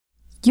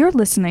You're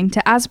listening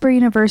to Asbury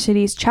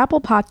University's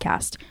Chapel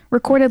Podcast,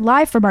 recorded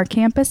live from our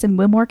campus in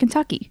Wilmore,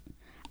 Kentucky.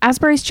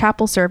 Asbury's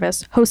Chapel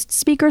service hosts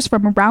speakers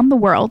from around the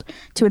world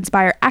to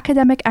inspire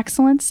academic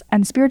excellence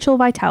and spiritual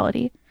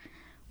vitality.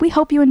 We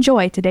hope you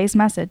enjoy today's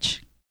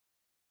message.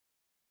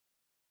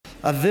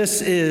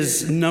 This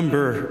is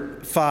number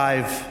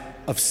 5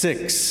 of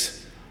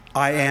 6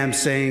 I Am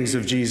Sayings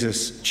of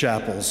Jesus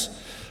chapels.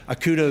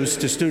 Kudos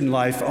to Student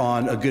Life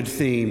on a good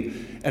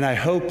theme, and I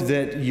hope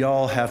that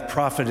y'all have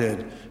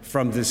profited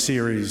from this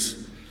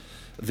series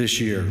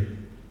this year.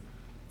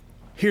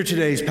 Hear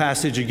today's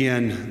passage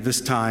again,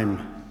 this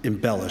time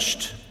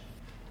embellished.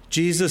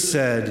 Jesus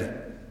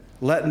said,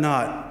 "Let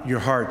not your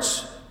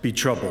hearts be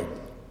troubled.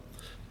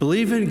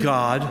 Believe in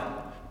God,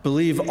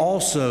 believe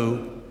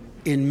also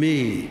in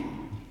me.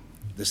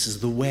 This is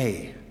the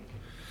way.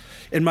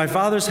 In my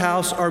Father's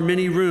house are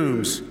many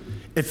rooms.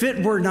 If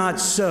it were not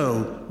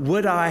so,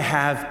 would I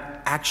have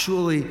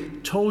actually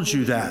told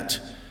you that?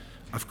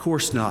 Of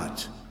course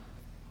not.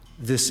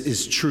 This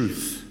is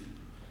truth.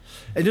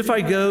 And if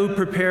I go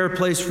prepare a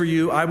place for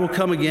you, I will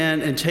come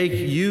again and take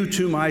you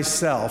to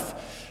myself,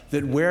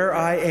 that where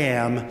I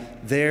am,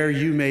 there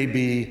you may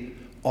be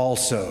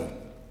also.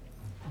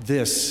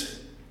 This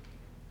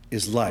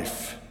is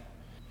life.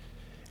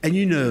 And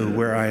you know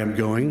where I am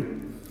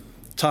going."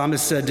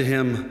 Thomas said to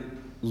him,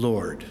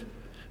 "Lord,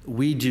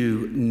 we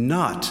do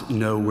not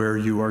know where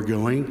you are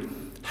going.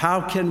 How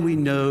can we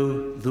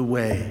know the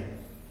way?"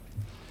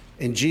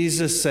 And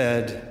Jesus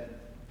said,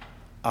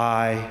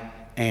 "I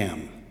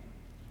am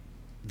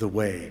the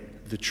way,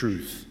 the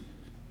truth,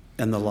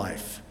 and the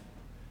life.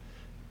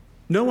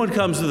 No one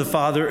comes to the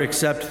Father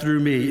except through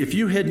me. If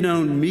you had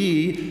known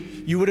me,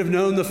 you would have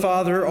known the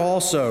Father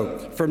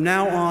also. From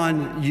now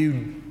on,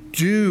 you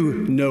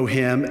do know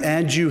him,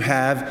 and you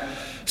have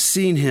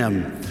seen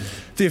him."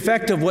 The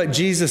effect of what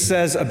Jesus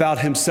says about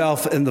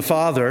himself and the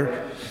Father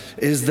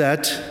is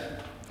that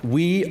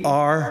we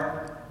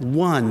are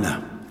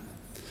one.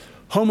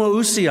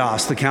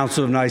 Homoousios, the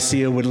Council of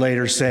Nicaea would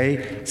later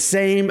say,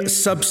 same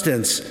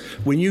substance.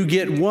 When you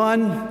get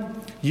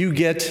one, you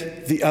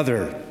get the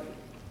other.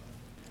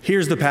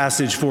 Here's the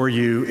passage for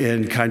you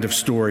in kind of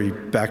story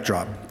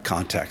backdrop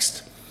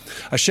context.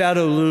 A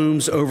shadow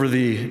looms over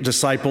the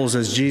disciples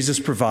as Jesus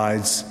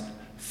provides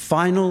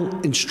final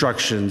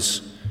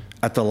instructions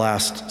at the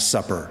Last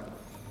Supper.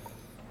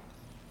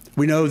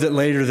 We know that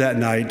later that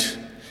night,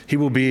 he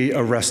will be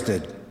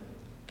arrested.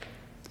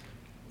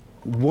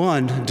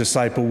 One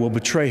disciple will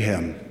betray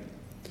him.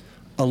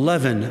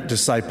 11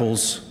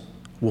 disciples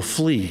will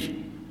flee.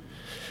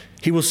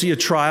 He will see a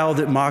trial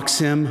that mocks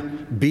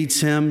him,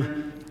 beats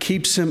him,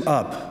 keeps him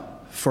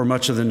up for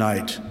much of the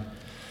night.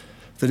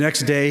 The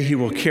next day, he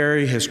will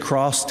carry his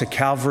cross to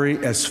Calvary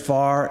as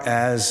far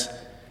as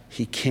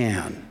he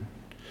can.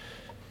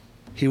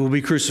 He will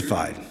be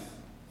crucified.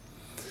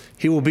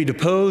 He will be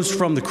deposed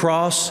from the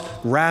cross,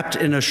 wrapped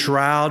in a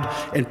shroud,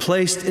 and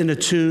placed in a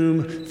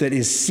tomb that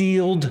is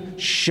sealed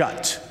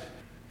shut.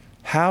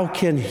 How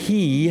can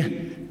he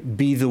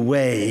be the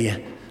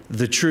way,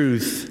 the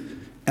truth,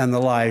 and the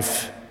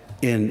life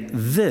in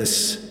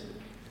this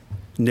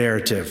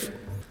narrative?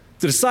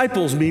 The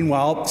disciples,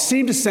 meanwhile,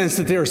 seem to sense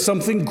that there is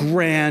something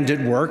grand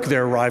at work,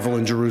 their arrival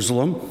in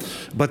Jerusalem,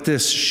 but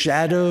this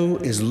shadow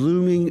is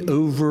looming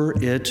over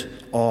it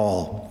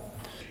all.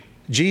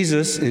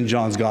 Jesus, in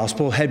John's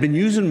gospel, had been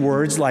using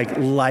words like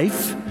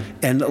life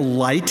and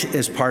light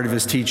as part of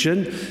his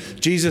teaching.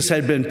 Jesus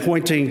had been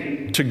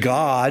pointing to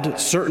God,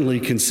 certainly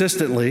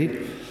consistently.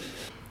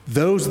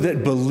 Those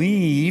that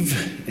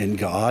believe in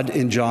God,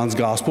 in John's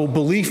gospel,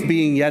 belief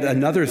being yet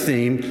another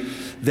theme,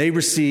 they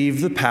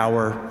receive the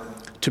power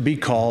to be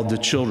called the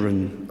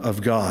children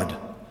of God.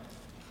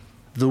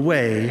 The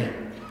way,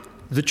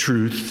 the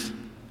truth,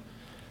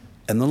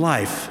 and the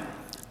life.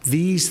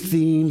 These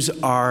themes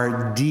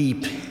are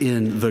deep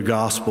in the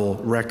gospel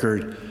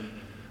record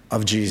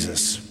of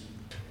Jesus.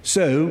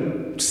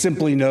 So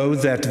simply know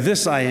that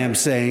this I am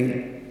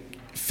saying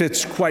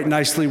fits quite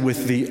nicely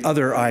with the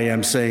other I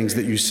am sayings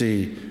that you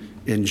see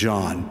in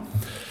John.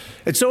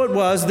 And so it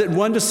was that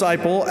one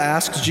disciple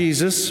asked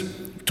Jesus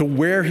to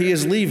where he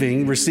is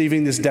leaving,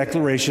 receiving this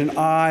declaration,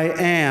 "I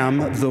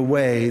am the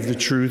way, the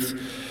truth,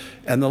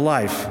 and the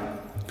life."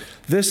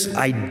 This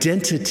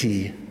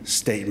identity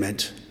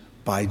statement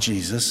by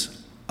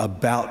Jesus,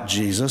 about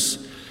Jesus,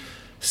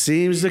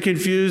 seems to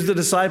confuse the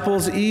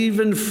disciples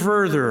even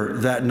further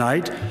that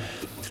night.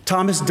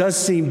 Thomas does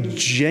seem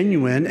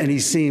genuine, and he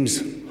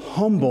seems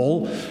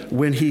humble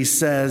when he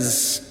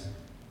says,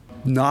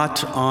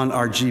 "Not on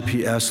our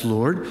GPS,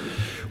 Lord.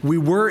 We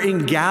were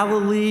in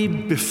Galilee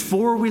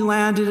before we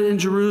landed in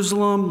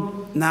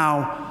Jerusalem.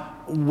 Now,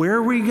 where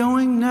are we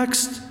going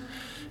next?"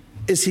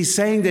 Is he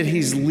saying that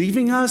he's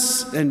leaving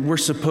us and we're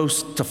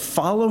supposed to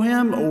follow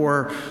him,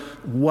 or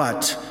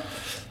what?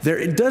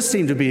 It does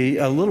seem to be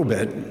a little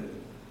bit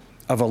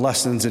of a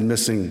lessons in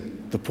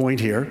missing the point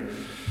here.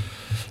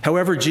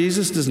 However,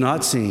 Jesus does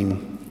not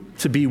seem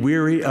to be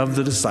weary of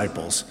the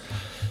disciples.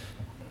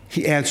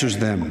 He answers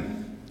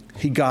them.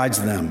 He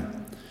guides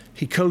them.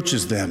 He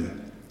coaches them.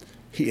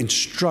 He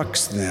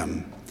instructs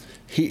them.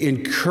 He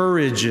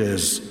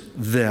encourages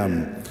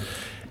them.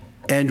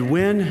 And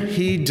when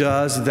he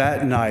does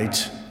that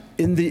night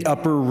in the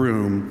upper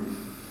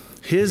room,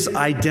 his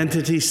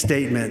identity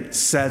statement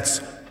sets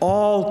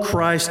all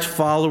Christ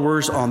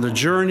followers on the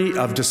journey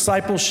of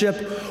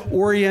discipleship,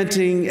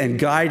 orienting and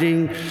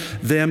guiding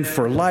them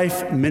for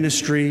life,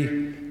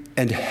 ministry,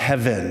 and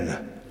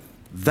heaven.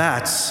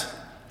 That's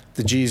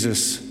the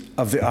Jesus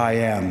of the I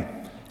Am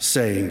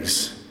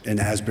sayings in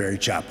Asbury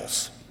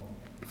Chapels.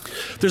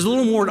 There's a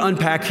little more to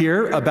unpack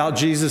here about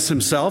Jesus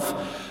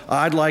himself.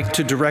 I'd like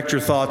to direct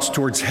your thoughts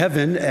towards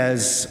heaven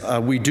as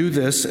we do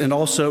this, and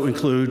also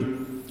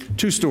include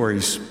two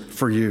stories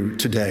for you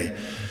today.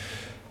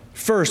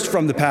 First,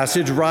 from the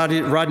passage,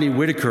 Rodney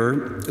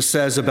Whitaker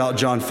says about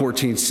John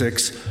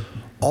 14:6,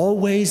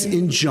 always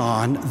in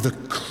John, the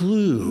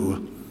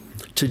clue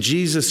to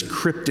Jesus'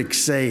 cryptic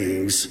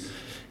sayings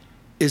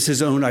is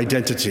his own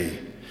identity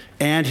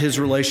and his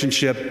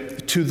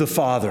relationship to the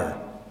Father.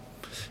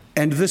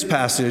 And this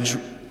passage,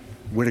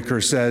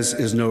 Whitaker says,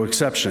 is no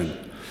exception.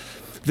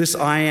 This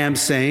I am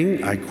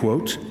saying, I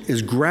quote,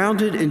 is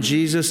grounded in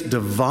Jesus'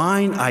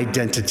 divine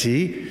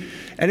identity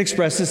and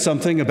expresses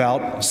something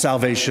about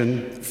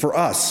salvation for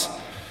us.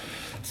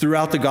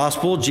 Throughout the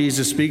gospel,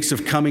 Jesus speaks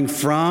of coming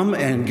from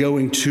and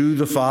going to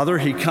the Father.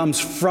 He comes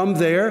from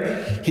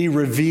there. He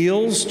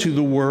reveals to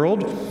the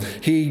world.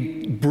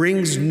 He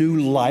brings new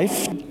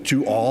life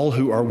to all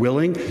who are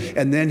willing.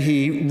 And then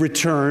he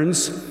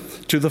returns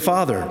to the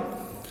Father.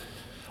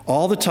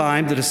 All the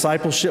time, the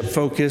discipleship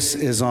focus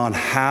is on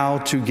how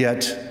to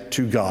get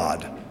to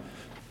God,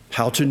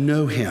 how to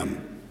know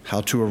him,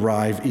 how to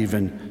arrive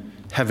even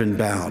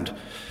heaven-bound.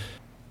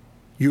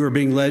 You are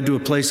being led to a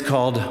place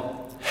called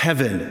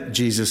heaven,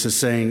 Jesus is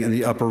saying in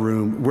the upper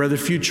room, where the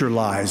future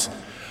lies.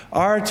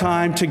 Our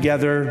time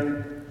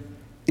together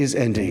is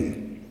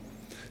ending,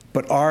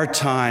 but our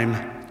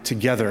time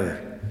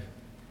together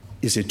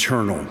is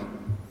eternal.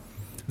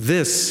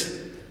 This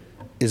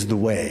is the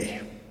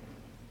way.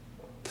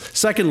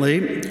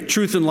 Secondly,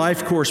 truth and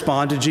life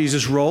correspond to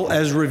Jesus' role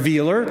as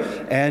revealer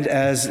and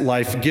as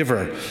life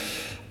giver.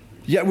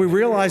 Yet we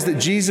realize that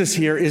Jesus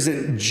here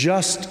isn't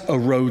just a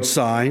road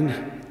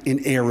sign,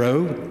 an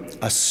arrow,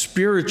 a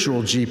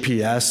spiritual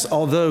GPS,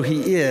 although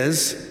he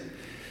is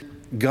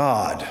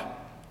God.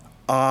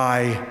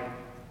 I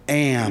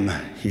am,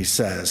 he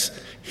says.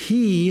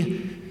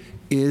 He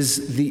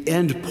is the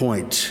end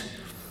point.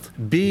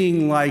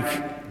 Being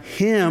like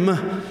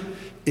him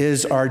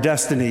is our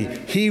destiny.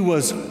 He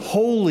was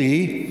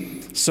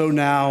holy, so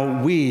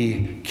now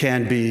we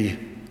can be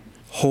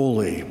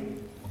holy.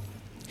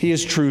 He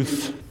is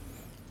truth.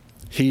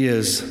 He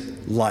is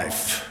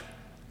life.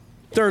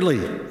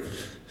 Thirdly,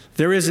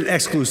 there is an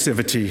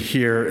exclusivity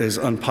here, as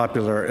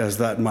unpopular as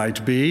that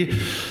might be,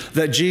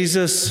 that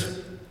Jesus,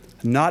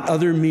 not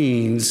other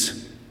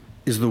means,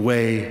 is the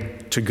way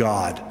to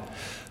God.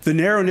 The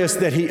narrowness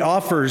that he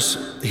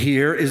offers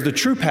here is the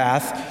true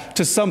path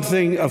to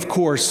something, of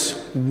course,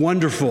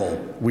 wonderful,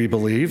 we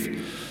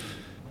believe.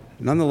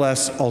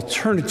 Nonetheless,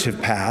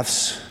 alternative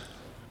paths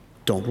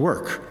don't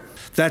work.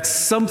 That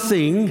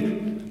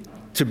something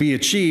to be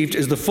achieved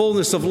is the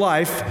fullness of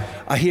life.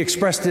 He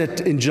expressed it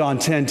in John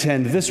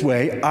 10:10 this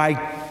way,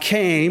 I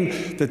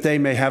came that they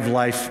may have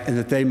life and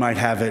that they might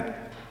have it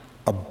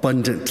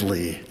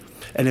abundantly.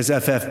 And as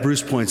F.F.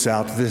 Bruce points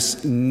out,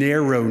 this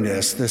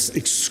narrowness, this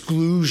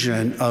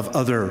exclusion of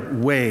other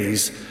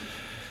ways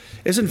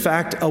is in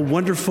fact a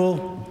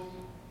wonderful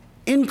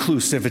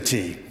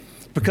inclusivity.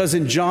 Because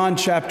in John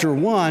chapter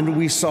 1,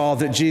 we saw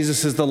that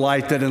Jesus is the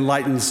light that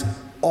enlightens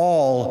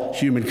all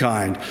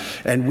humankind.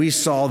 And we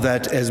saw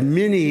that as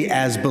many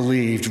as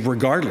believed,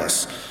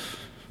 regardless,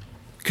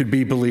 could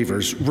be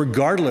believers,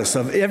 regardless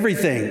of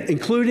everything,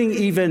 including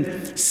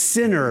even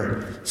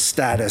sinner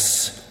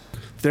status.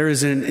 There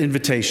is an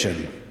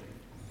invitation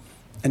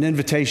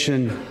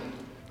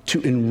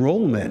to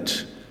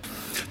enrollment.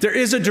 There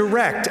is a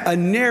direct, a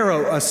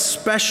narrow, a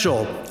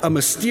special, a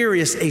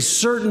mysterious, a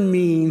certain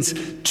means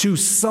to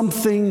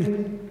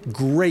something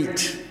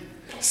great,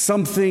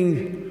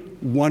 something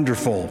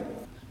wonderful.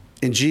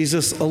 In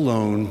Jesus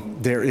alone,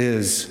 there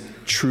is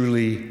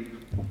truly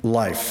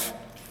life.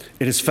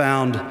 It is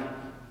found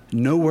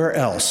nowhere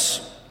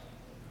else.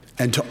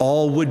 And to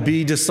all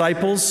would-be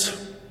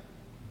disciples,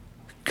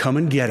 come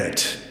and get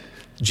it,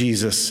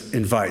 Jesus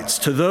invites.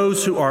 To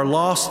those who are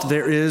lost,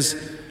 there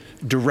is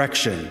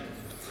direction.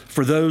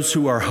 For those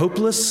who are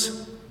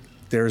hopeless,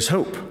 there is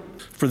hope.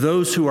 For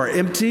those who are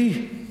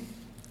empty,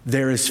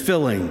 there is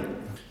filling.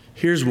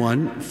 Here's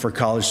one for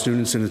college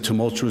students in a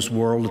tumultuous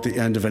world at the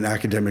end of an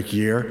academic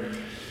year.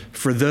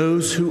 For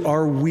those who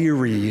are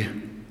weary,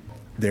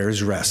 there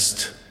is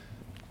rest.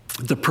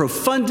 The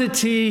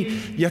profundity,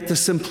 yet the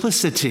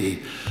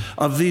simplicity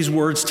of these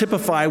words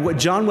typify what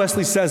John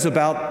Wesley says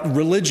about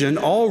religion,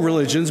 all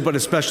religions, but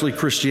especially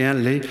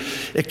Christianity.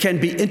 It can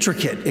be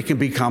intricate, it can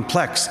be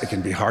complex, it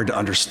can be hard to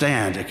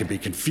understand, it can be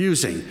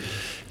confusing.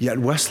 Yet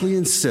Wesley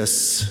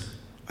insists,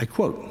 I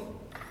quote,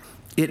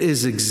 it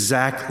is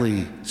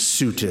exactly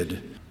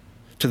suited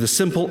to the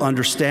simple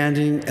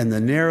understanding and the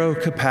narrow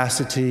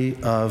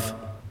capacity of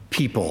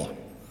people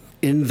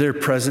in their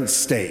present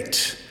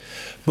state,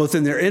 both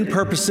in their end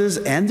purposes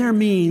and their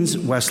means,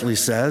 Wesley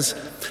says.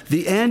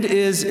 The end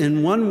is,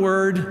 in one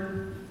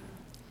word,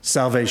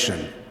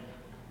 salvation.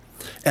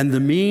 And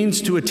the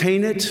means to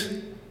attain it,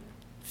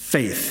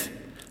 faith.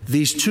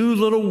 These two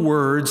little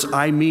words,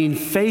 I mean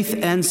faith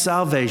and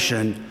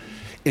salvation,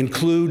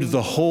 include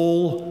the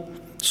whole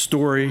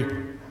story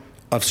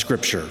of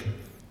Scripture.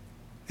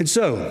 And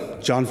so,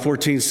 John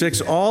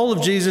 14:6, all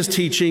of Jesus'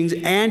 teachings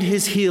and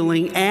his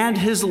healing and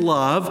his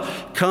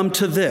love come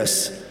to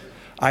this.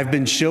 I've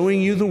been showing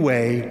you the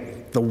way.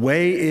 The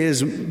way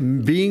is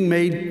being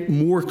made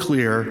more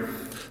clear.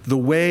 The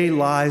way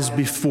lies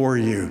before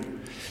you.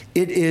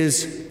 It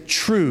is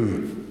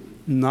true,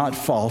 not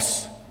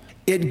false.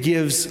 It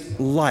gives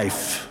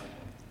life,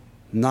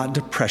 not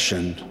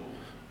depression,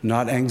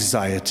 not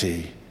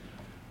anxiety,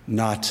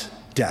 not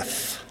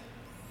death.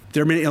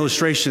 There are many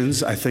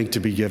illustrations, I think, to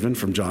be given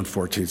from John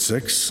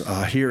 14:6.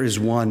 Here is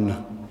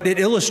one. It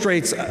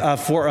illustrates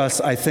for us,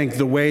 I think,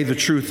 the way, the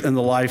truth, and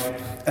the life,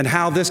 and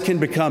how this can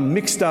become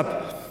mixed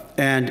up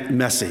and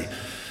messy.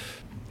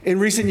 In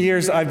recent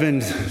years, I've been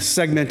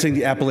segmenting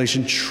the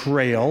Appalachian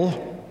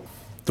Trail,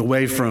 the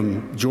way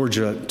from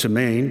Georgia to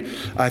Maine.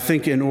 I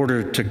think in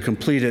order to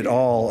complete it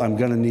all, I'm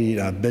going to need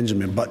a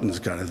Benjamin Buttons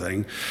kind of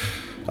thing.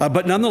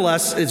 But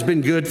nonetheless, it's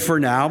been good for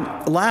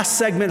now. Last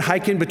segment,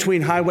 hiking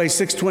between Highway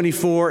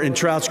 624 and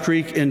Trouts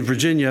Creek in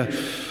Virginia.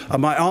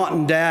 My aunt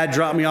and dad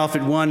dropped me off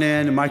at one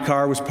end, and my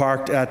car was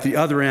parked at the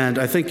other end.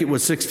 I think it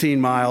was 16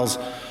 miles,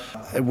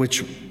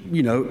 which,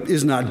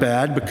 is not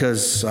bad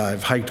because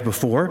I've hiked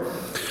before.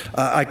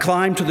 I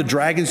climbed to the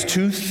Dragon's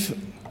Tooth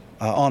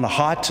on a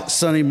hot,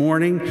 sunny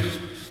morning.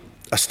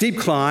 A steep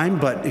climb,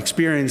 but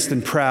experienced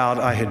and proud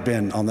I had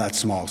been on that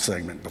small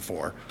segment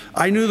before.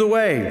 I knew the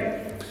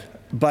way.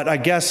 But I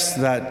guess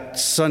that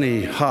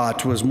sunny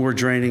hot was more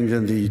draining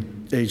than the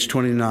age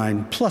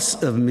 29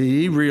 plus of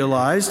me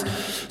realized.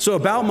 So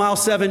about mile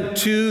 7,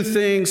 two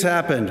things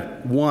happened.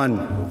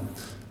 One,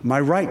 my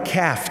right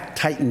calf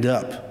tightened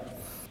up.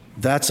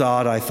 That's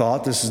odd, I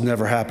thought. This has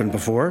never happened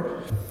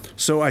before.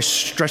 So I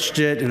stretched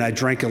it and I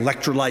drank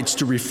electrolytes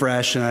to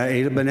refresh and I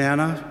ate a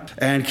banana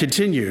and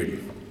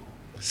continued.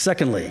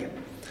 Secondly,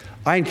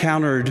 I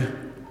encountered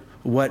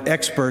what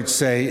experts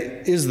say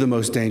is the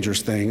most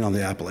dangerous thing on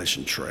the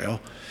Appalachian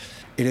Trail.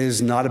 It is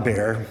not a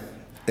bear.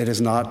 It is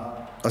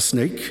not a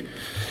snake.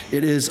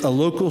 It is a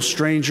local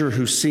stranger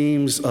who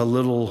seems a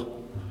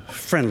little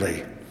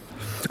friendly.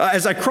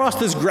 As I crossed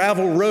this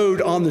gravel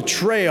road on the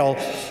trail,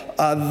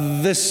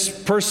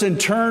 this person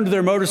turned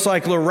their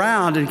motorcycle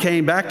around and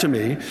came back to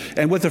me.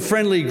 And with a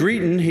friendly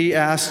greeting, he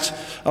asked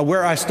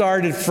where I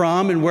started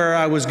from and where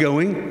I was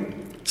going.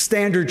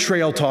 Standard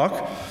trail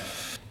talk.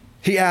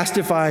 He asked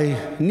if I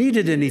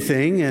needed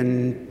anything,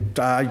 and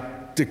I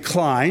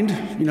declined,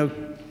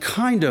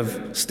 kind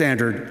of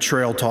standard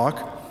trail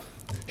talk.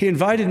 He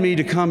invited me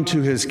to come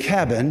to his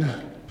cabin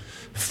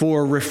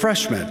for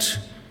refreshment,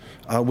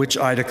 which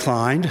I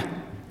declined.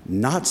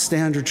 Not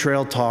standard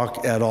trail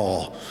talk at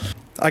all.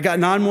 I got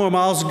 9 more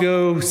miles to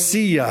go,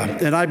 see ya,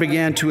 and I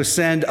began to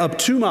ascend up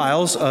 2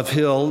 miles of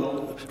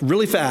hill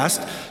really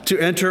fast to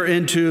enter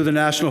into the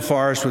National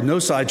Forest with no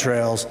side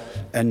trails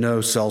and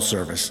no cell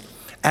service.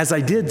 As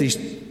I did these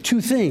two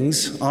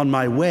things on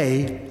my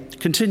way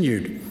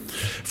continued.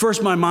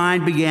 First, my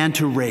mind began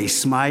to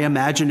race, my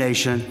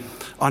imagination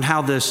on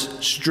how this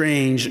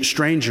strange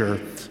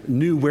stranger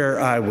knew where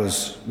I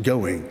was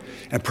going.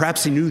 And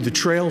perhaps he knew the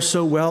trail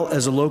so well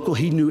as a local,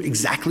 he knew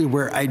exactly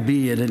where I'd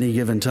be at any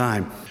given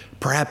time.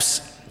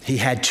 Perhaps he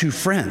had 2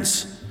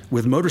 friends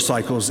with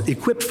motorcycles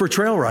equipped for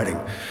trail riding.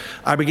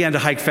 I began to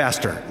hike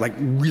faster, like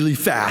really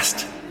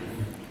fast.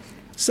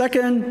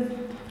 Second,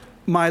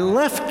 my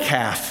left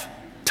calf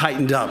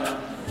tightened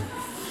up.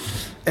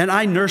 And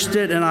I nursed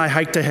it and I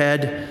hiked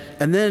ahead,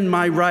 and then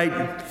my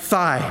right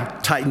thigh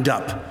tightened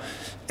up.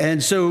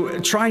 And so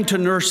trying to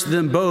nurse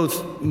them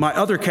both, my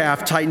other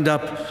calf tightened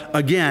up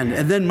again,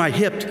 and then my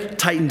hip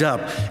tightened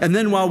up. And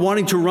then while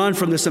wanting to run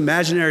from this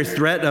imaginary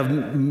threat of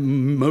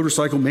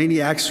motorcycle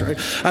maniacs,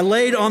 I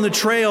laid on the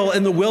trail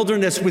in the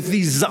wilderness with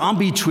these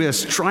zombie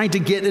twists, trying to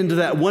get into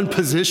that one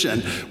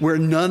position where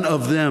none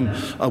of them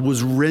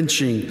was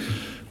wrenching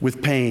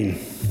with pain.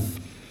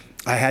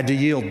 I had to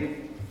yield.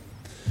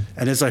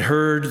 And as I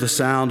heard the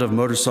sound of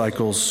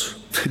motorcycles,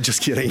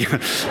 just kidding,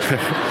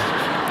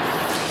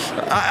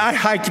 I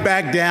hiked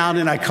back down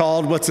and I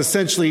called what's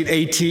essentially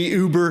an AT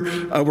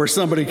Uber, where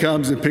somebody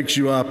comes and picks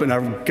you up, and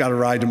I got a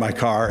ride to my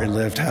car and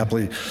lived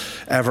happily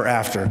ever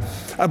after.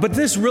 But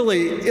this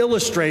really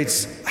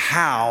illustrates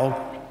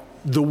how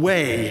the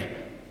way,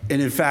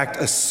 and in fact,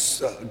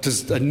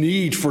 a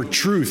need for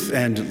truth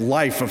and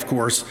life, of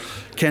course,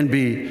 can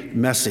be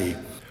messy.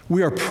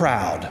 We are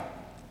proud,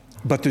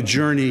 but the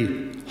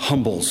journey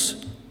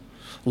humbles.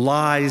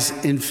 Lies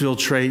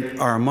infiltrate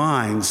our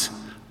minds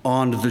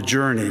on the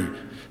journey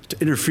to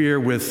interfere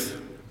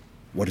with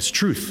what is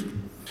truth,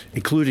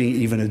 including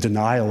even a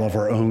denial of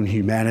our own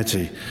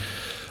humanity.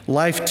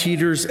 Life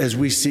teeters as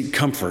we seek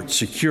comfort,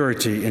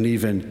 security, and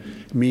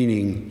even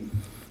meaning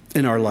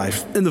in our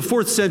life. In the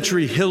 4th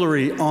century,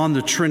 Hilary on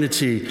the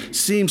Trinity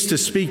seems to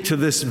speak to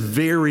this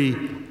very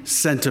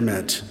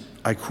sentiment.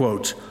 I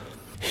quote,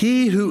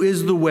 "He who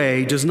is the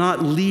way does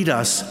not lead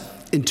us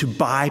into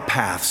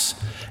bypaths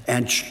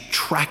and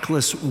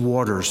trackless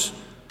waters.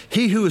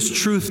 He who is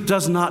truth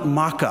does not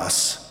mock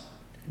us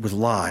with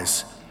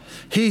lies.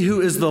 He who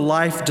is the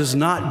life does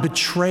not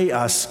betray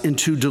us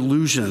into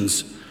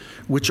delusions,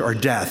 which are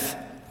death.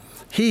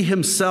 He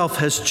himself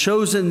has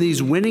chosen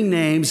these winning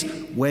names,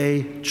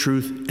 way,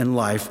 truth, and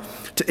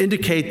life, to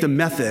indicate the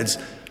methods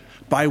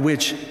by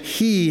which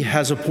he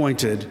has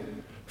appointed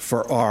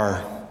for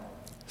our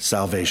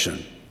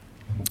salvation."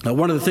 Now,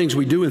 one of the things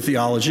we do in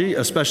theology,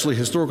 especially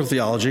historical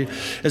theology,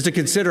 is to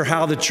consider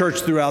how the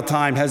church throughout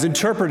time has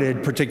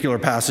interpreted particular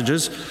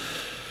passages.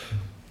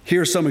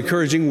 Here are some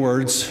encouraging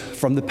words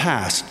from the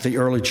past, the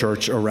early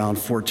church around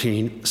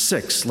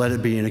 1406. Let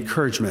it be an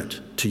encouragement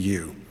to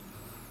you.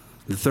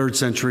 In the 3rd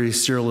century,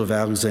 Cyril of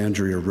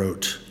Alexandria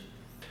wrote,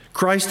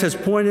 "Christ has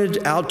pointed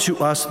out to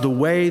us the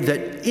way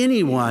that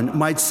anyone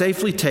might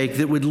safely take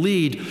that would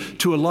lead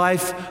to a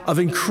life of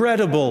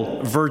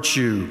incredible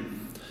virtue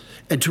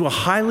and to a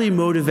highly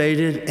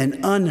motivated and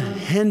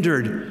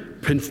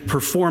unhindered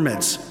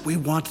performance." We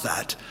want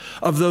that,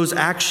 of those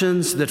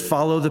actions that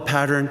follow the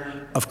pattern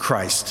of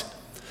Christ.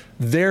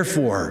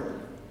 Therefore,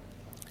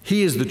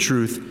 he is the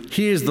truth,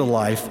 he is the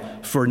life,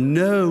 for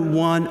no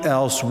one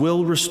else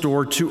will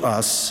restore to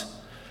us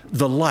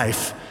the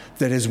life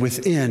that is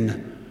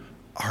within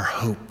our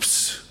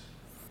hopes.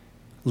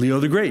 Leo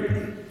the Great.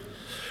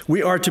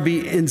 We are to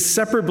be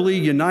inseparably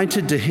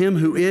united to him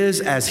who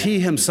is, as he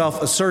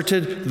himself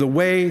asserted, the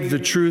way, the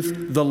truth,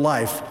 the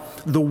life.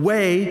 The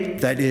way,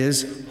 that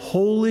is,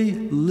 holy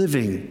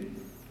living.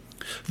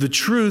 The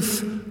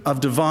truth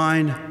of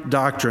divine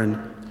doctrine,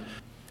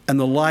 and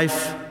the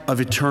life of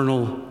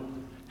eternal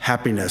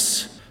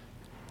happiness.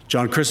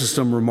 John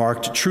Chrysostom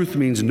remarked, "Truth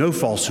means no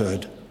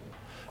falsehood.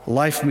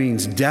 Life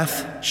means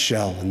death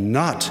shall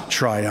not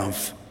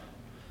triumph.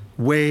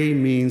 Way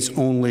means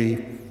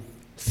only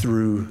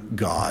through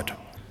God."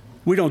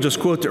 We don't just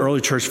quote the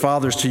early church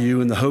fathers to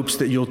you in the hopes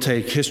that you'll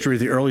take History of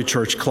the Early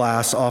Church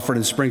class offered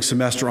in spring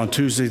semester on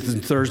Tuesdays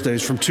and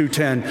Thursdays from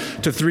 2:10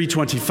 to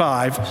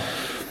 3:25.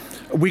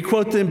 We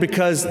quote them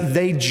because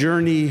they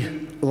journey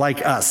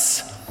like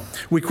us.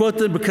 We quote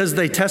them because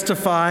they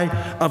testify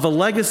of a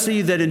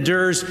legacy that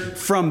endures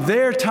from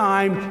their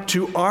time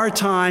to our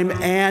time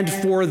and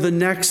for the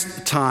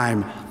next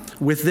time.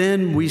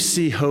 Within, we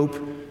see hope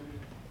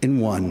in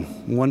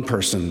one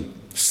person,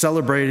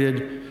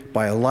 celebrated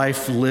by a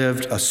life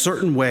lived a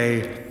certain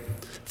way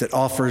that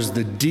offers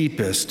the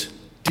deepest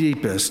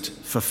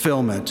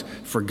fulfillment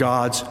for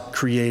God's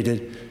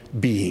created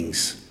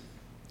beings.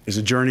 Is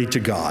a journey to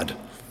God.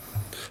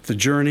 The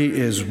journey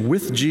is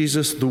with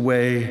Jesus the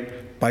way,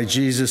 by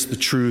Jesus the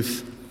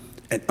truth,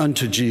 and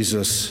unto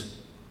Jesus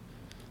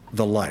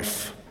the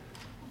life.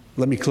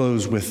 Let me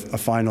close with a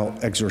final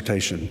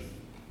exhortation.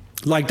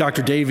 Like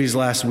Dr. Davies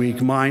last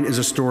week, mine is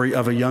a story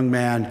of a young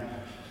man.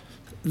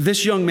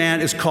 This young man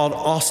is called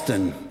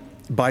Austin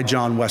by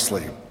John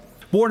Wesley.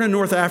 Born in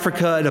North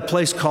Africa at a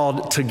place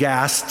called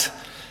Tagaste,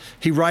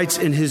 he writes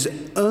in his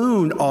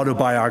own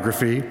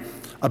autobiography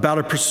about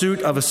a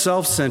pursuit of a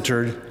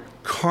self-centered,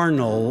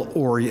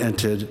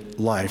 carnal-oriented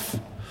life,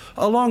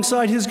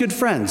 alongside his good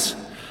friends.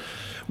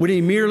 When he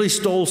merely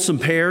stole some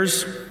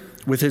pears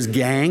with his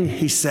gang,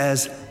 he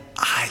says,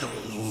 "I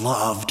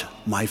loved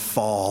my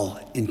fall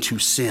into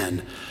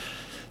sin."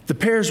 The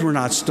pears were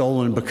not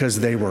stolen because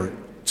they were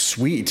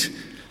sweet.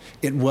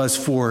 It was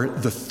for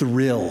the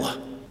thrill,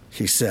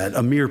 he said,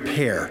 a mere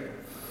pear.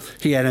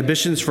 He had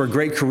ambitions for a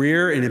great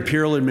career in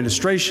imperial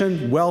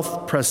administration,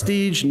 wealth,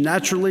 prestige.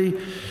 Naturally,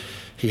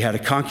 he had a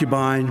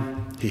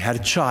concubine. He had a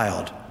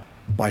child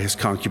by his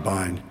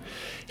concubine.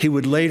 He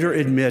would later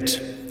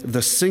admit,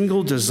 "The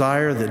single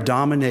desire that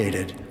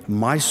dominated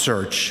my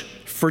search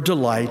for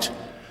delight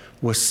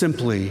was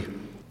simply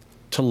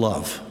to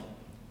love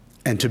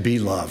and to be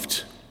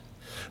loved."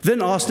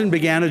 Then Austin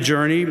began a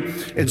journey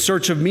in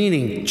search of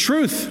meaning,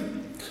 truth,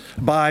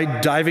 by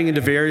diving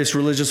into various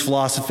religious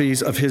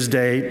philosophies of his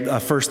day.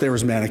 First, there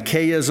was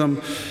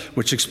Manichaeism,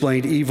 which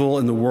explained evil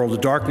in the world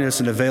of darkness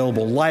and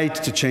available light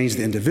to change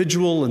the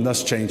individual and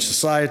thus change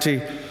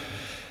society.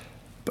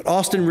 But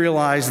Austin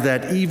realized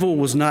that evil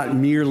was not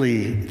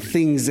merely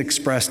things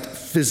expressed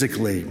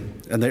physically,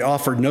 and they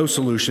offered no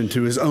solution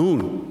to his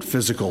own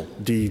physical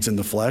deeds in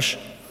the flesh.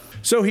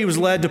 So he was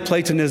led to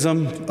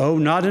Platonism. Oh,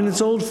 not in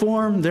its old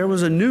form. There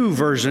was a new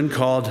version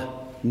called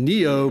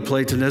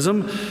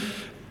Neoplatonism.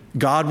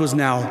 God was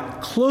now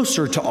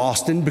closer to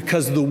Austin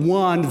because the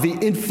one, the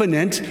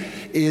infinite,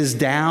 is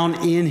down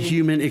in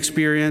human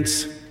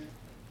experience.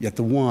 Yet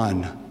the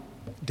one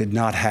did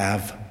not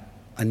have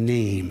a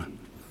name.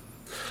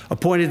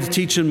 Appointed to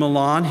teach in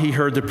Milan, he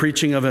heard the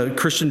preaching of a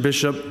Christian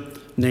bishop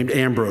named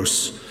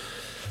Ambrose.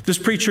 This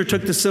preacher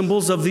took the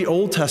symbols of the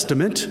Old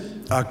Testament,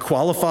 a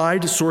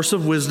qualified source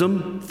of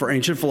wisdom for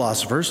ancient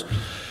philosophers,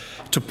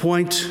 to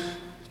point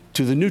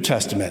to the New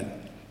Testament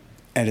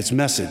and its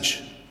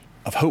message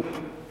of hope.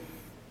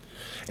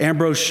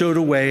 Ambrose showed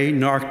a way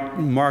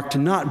marked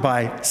not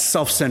by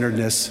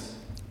self-centeredness,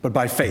 but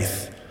by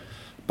faith,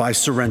 by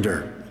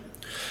surrender.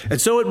 And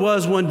so it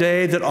was one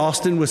day that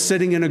Austin was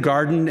sitting in a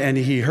garden and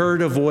he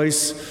heard a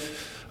voice,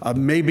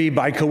 maybe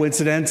by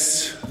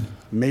coincidence,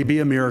 maybe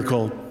a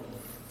miracle.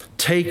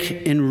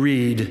 Take and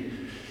read.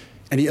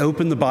 And he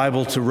opened the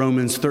Bible to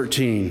Romans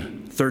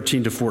 13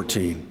 to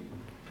 14.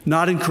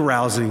 Not in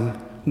carousing,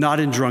 not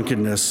in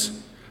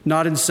drunkenness,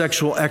 not in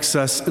sexual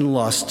excess and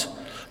lust,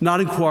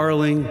 not in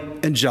quarreling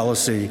and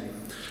jealousy.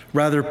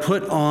 Rather,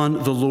 put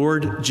on the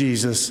Lord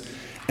Jesus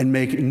and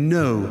make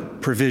no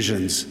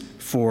provisions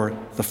for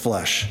the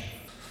flesh.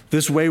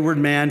 This wayward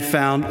man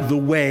found the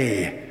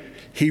way.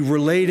 He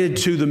related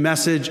to the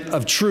message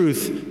of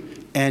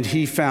truth, and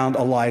he found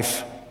a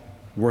life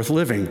worth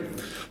living.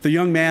 The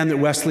young man that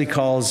Wesley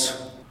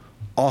calls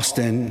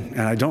Austin,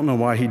 and I don't know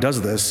why he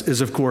does this,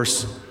 is of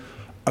course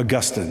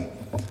Augustine.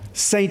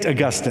 Saint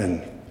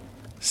Augustine,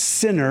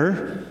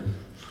 sinner,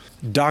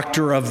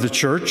 doctor of the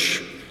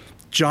church,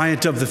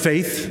 giant of the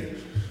faith,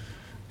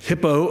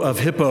 Hippo of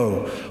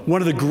Hippo,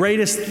 one of the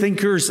greatest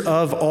thinkers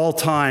of all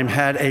time,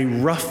 had a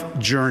rough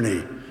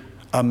journey,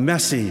 a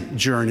messy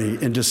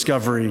journey in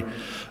discovery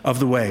of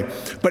the way.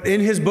 But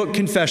in his book,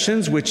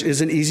 Confessions, which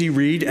is an easy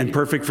read and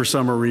perfect for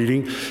summer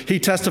reading, he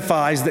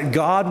testifies that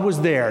God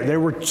was there. There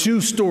were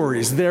two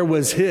stories. There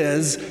was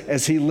his,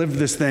 as he lived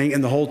this thing,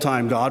 and the whole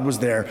time God was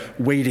there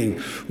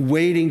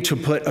waiting to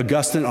put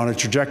Augustine on a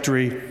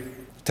trajectory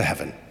to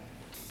heaven.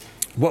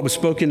 What was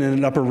spoken in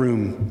an upper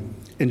room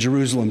in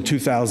Jerusalem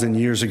 2,000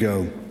 years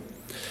ago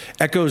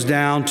echoes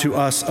down to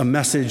us a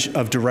message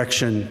of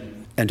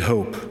direction and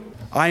hope.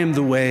 I am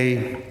the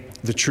way,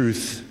 the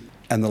truth,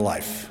 and the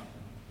life.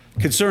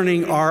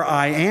 Concerning our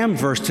I am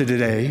verse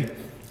today,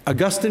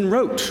 Augustine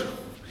wrote.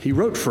 He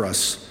wrote for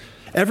us,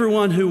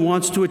 everyone who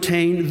wants to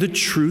attain the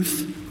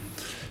truth,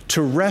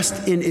 to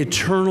rest in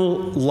eternal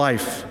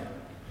life,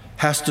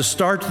 has to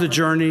start the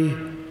journey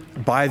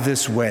by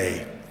this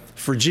way.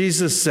 For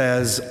Jesus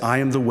says, I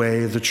am the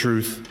way, the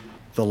truth,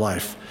 the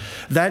life.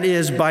 That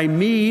is, by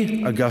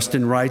me,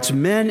 Augustine writes,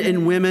 men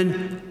and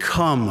women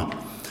come.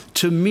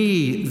 To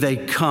me they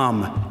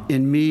come,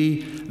 in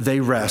me they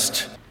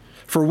rest.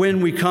 For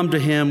when we come to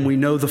him, we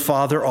know the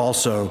Father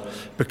also,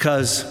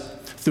 because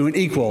through an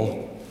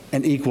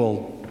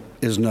equal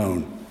is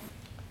known.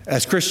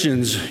 As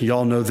Christians,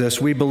 y'all know this,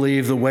 we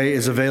believe the way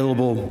is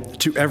available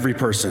to every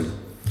person.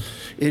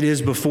 It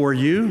is before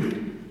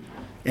you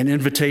an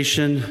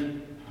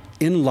invitation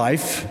in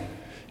life,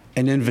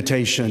 an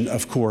invitation,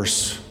 of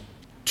course,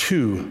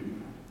 to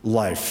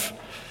life.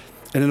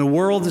 And in a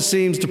world that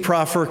seems to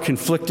proffer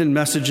conflicting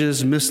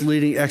messages,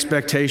 misleading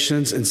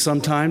expectations, and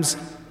sometimes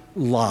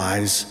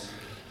lies,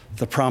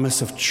 the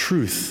promise of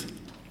truth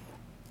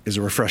is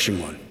a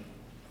refreshing one.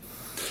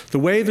 The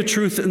way, the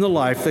truth, and the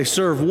life, they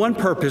serve one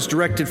purpose,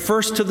 directed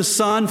first to the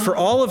Son for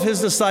all of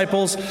his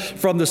disciples,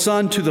 from the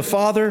Son to the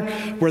Father,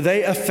 where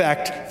they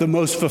affect the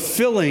most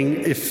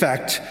fulfilling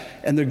effect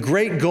and the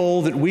great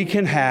goal that we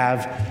can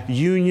have,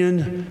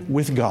 union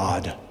with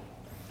God,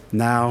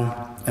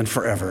 now and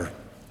forever.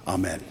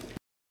 Amen.